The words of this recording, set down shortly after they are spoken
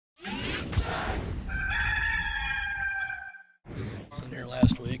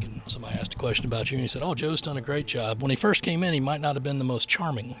last week, and somebody asked a question about you, and he said, "Oh, Joe's done a great job." When he first came in, he might not have been the most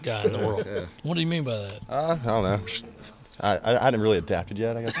charming guy in the world. Yeah. What do you mean by that? I don't know. I hadn't really adapted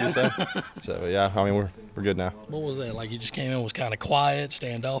yet, I guess you could say. So yeah, I mean we're good now. What was that like? You just came in, was kind of quiet,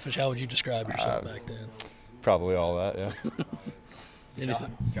 standoffish. How would you describe yourself back then? Probably all that, yeah.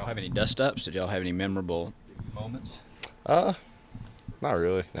 Anything? Did y'all have any dust-ups? Did y'all have any memorable moments? Not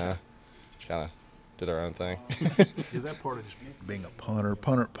really. Nah, just kind of did our own thing. Is that part of just being a punter?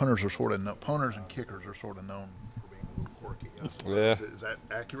 Punters are sort of punters and kickers are sort of known for being a little quirky. Yeah. Is that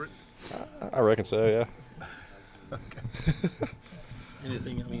accurate? I reckon so, yeah. Okay.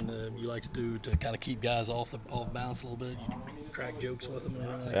 Anything? I mean, you like to do to kind of keep guys off balance a little bit? You crack jokes with them, or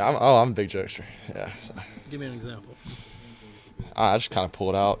anything like Yeah, that? I'm a big jokester. Yeah. So. Give me an example. I just kind of pull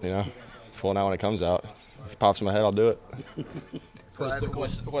it out, you know, pull it out when it comes out. If it pops in my head, I'll do it.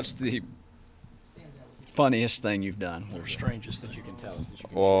 What's the funniest thing you've done? Or strangest that you can tell us? That you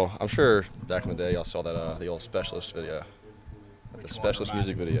can Well, I'm sure back in the day y'all saw that the old Specialist video, the Specialist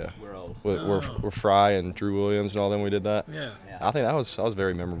music video. We're old. We're Fry and Drew Williams and all them. We did that. Yeah. I think that was a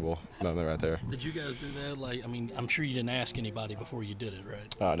very memorable moment right there. Did you guys do that? Like, I mean, I'm sure you didn't ask anybody before you did it,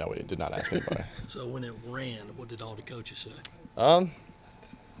 right? No, we did not ask anybody. So when it ran, what did all the coaches say?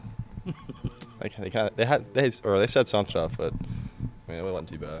 They said some stuff, but I mean, it wasn't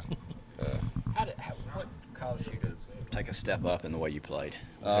too bad. What caused you to take a step up in the way you played?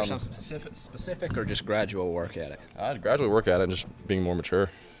 Was there something specific or just gradual work at it? I had to gradually work at it and just being more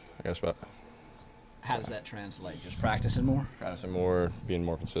mature, I guess. But how does that translate? Just practicing more? practicing more, being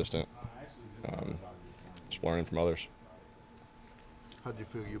more consistent, just learning from others. How'd you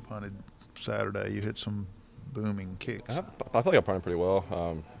feel you punted Saturday? You hit some booming kicks. I feel like I punted pretty well.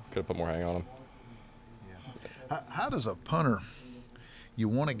 Could have put more hang on them. How does a punter, you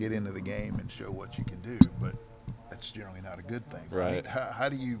want to get into the game and show what you can do, but that's generally not a good thing, right? How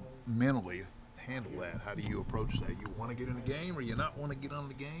do you mentally handle that? How do you approach that? You want to get in the game or you not want to get on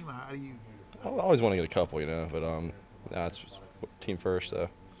the game? How do you? I always want to get a couple, you know, but it's just team first, so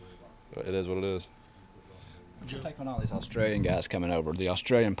it is what it is. What's your take on all these Australian guys coming over? The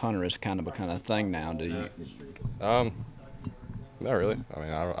Australian punter is kind of a thing now. Do you? Not really. I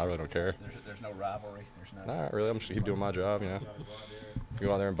mean, I really don't care. There's no rivalry. There's no. Not really. I'm just gonna keep doing my job, you know.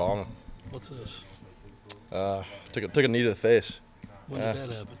 Go out there and ball them. What's this? Took a knee to the face. When did that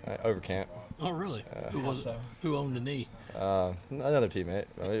happen? Over camp. Oh, really? Who was it? Who owned the knee? Another teammate.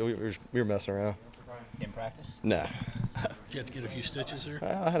 We were messing around. In practice? Nah. Did you have to get a few stitches here?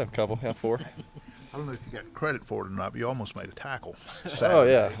 I had a couple. Yeah, 4. I don't know if you got credit for it or not, but you almost made a tackle. Oh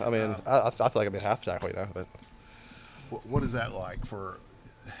yeah. I mean, I feel like I made half tackle, you know, but. What is that like for,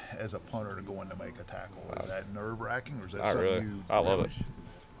 as a punter, to go in to make a tackle? Is that nerve-wracking, or is that Not something really. you I love it.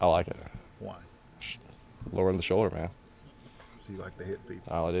 I like it. Why? Lowering the shoulder, man. So you like to hit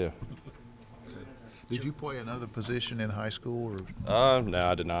people? All I do. Did you play another position in high school, or? No,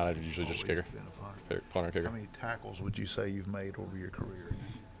 I did not. I usually just kicker. Been a punter. Punter, kicker. How many tackles would you say you've made over your career?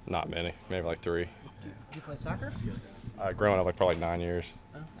 Not many. Maybe like 3. Did you play soccer? Growing up, like probably 9 years.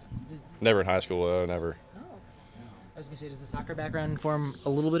 Okay. Never in high school, though. Never. Oh, okay. I was going to say, does the soccer background inform a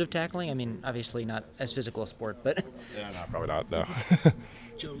little bit of tackling? I mean, obviously not as physical a sport, but. Yeah, no, probably not. No.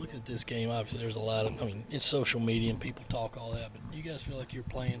 Joe, looking at this game, obviously there's a lot of, I mean, it's social media and people talk all that, but do you guys feel like you're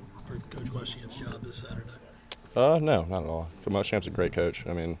playing for Coach Muschamp's job this Saturday? No, not at all. Coach Muschamp's a great coach.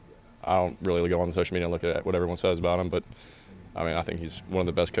 I mean, I don't really go on social media and look at what everyone says about him, but I mean, I think he's one of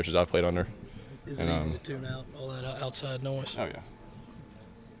the best coaches I've played under. Is it easy to tune out all that outside noise? Oh, yeah.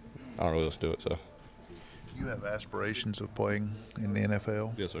 I don't really listen to it, so. You have aspirations of playing in the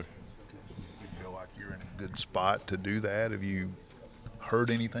NFL? Yes, sir. You feel like you're in a good spot to do that? Have you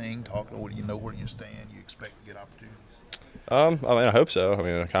heard anything? You know where you stand? You expect to get opportunities? I mean, I hope so. I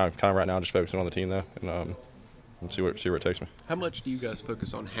mean, kind of right now, just focusing on the team though, and see where it takes me. How much do you guys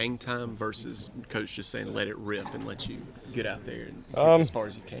focus on hang time versus coach just saying let it rip and let you get out there and kick as far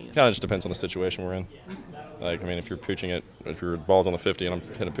as you can? Kind of just depends on the situation we're in. Like, I mean, if you're pooching it, if your ball's on the 50 and I'm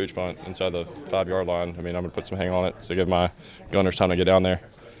hitting a pooch punt inside the 5-yard line, I mean, I'm gonna put some hang on it to give my gunners time to get down there.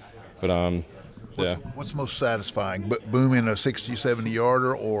 But yeah. What's most satisfying, booming a 60,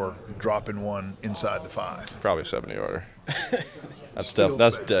 70-yarder or dropping one inside the 5? Probably a 70-yarder. Yeah.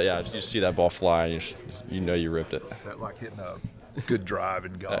 You see that ball fly, and you know you ripped it. Is that like hitting a good drive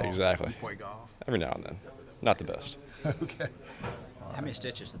in golf? Yeah, exactly. You play golf? Every now and then. Not the best. Okay. How many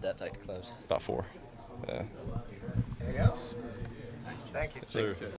stitches did that take to close? About 4. Yeah. Anything else? Thank you. So,